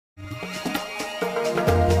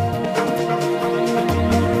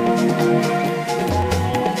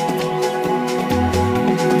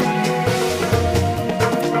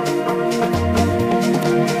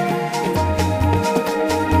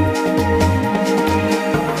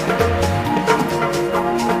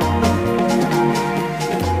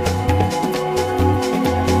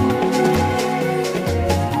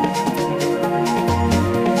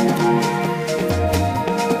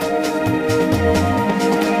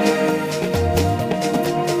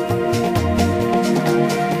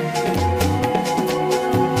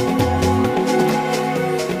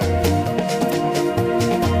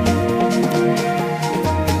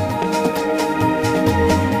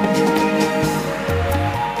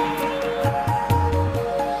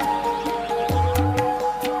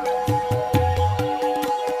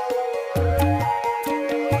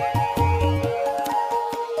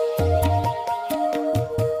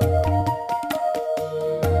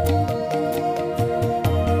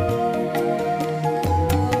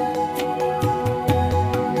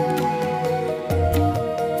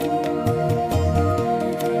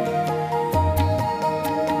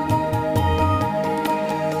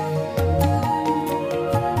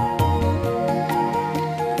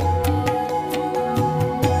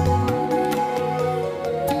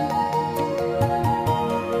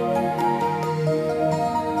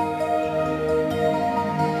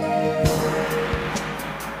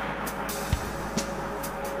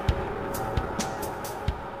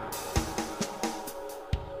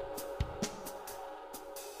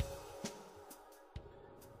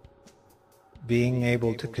being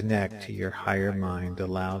able to connect to your higher mind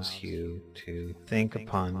allows you to think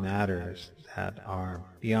upon matters that are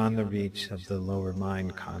beyond the reach of the lower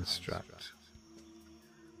mind construct.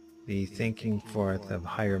 The thinking forth of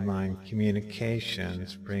higher mind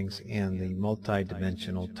communications brings in the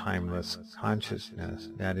multidimensional timeless consciousness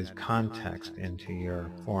that is context into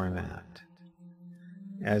your format.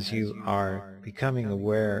 As you are becoming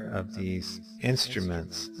aware of these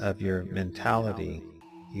instruments of your mentality,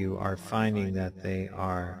 you are finding that they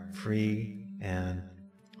are free and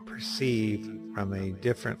perceived from a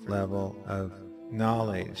different level of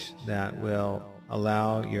knowledge that will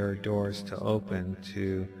allow your doors to open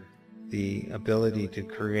to the ability to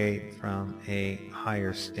create from a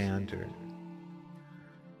higher standard.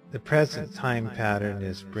 The present time pattern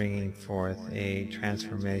is bringing forth a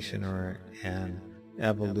transformation or an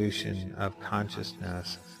evolution of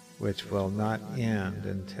consciousness which will not end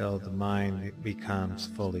until the mind becomes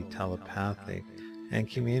fully telepathic and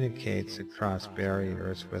communicates across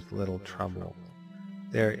barriers with little trouble.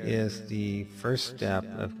 There is the first step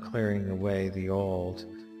of clearing away the old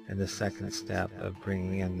and the second step of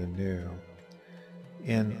bringing in the new.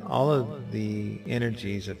 In all of the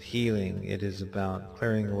energies of healing, it is about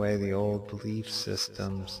clearing away the old belief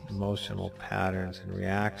systems, emotional patterns, and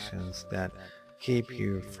reactions that keep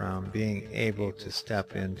you from being able to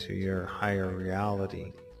step into your higher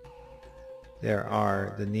reality. There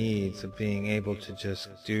are the needs of being able to just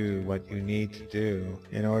do what you need to do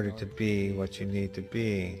in order to be what you need to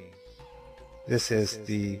be. This is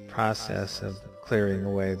the process of clearing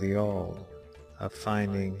away the old, of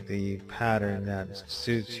finding the pattern that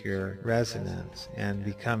suits your resonance and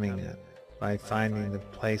becoming it, by finding the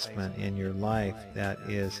placement in your life that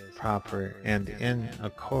is proper and in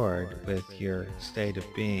accord with your state of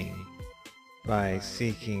being, by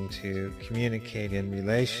seeking to communicate in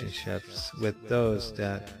relationships with those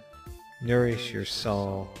that nourish your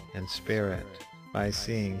soul and spirit, by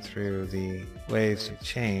seeing through the waves of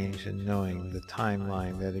change and knowing the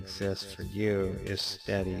timeline that exists for you is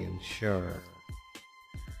steady and sure.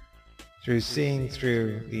 Through seeing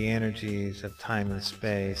through the energies of time and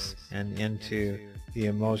space and into the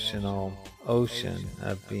emotional ocean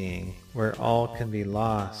of being, where all can be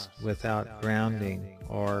lost without grounding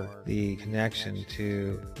or the connection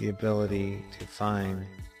to the ability to find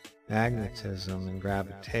magnetism and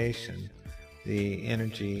gravitation, the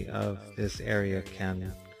energy of this area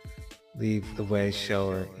can leave the way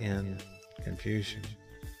shower in confusion.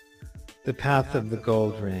 The path of the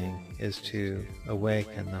GoldRing is to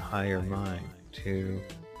awaken the higher mind, to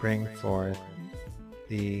bring forth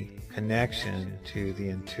the connection to the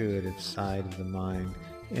intuitive side of the mind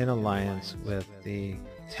in alliance with the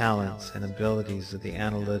talents and abilities of the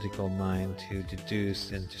analytical mind to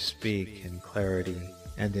deduce and to speak in clarity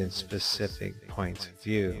and in specific points of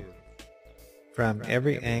view. From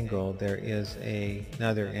every angle there is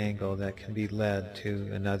another angle that can be led to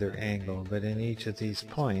another angle, but in each of these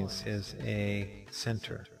points is a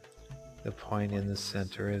center. The point in the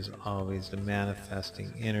center is always the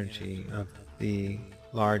manifesting energy of the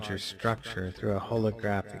larger structure through a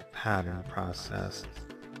holographic pattern process.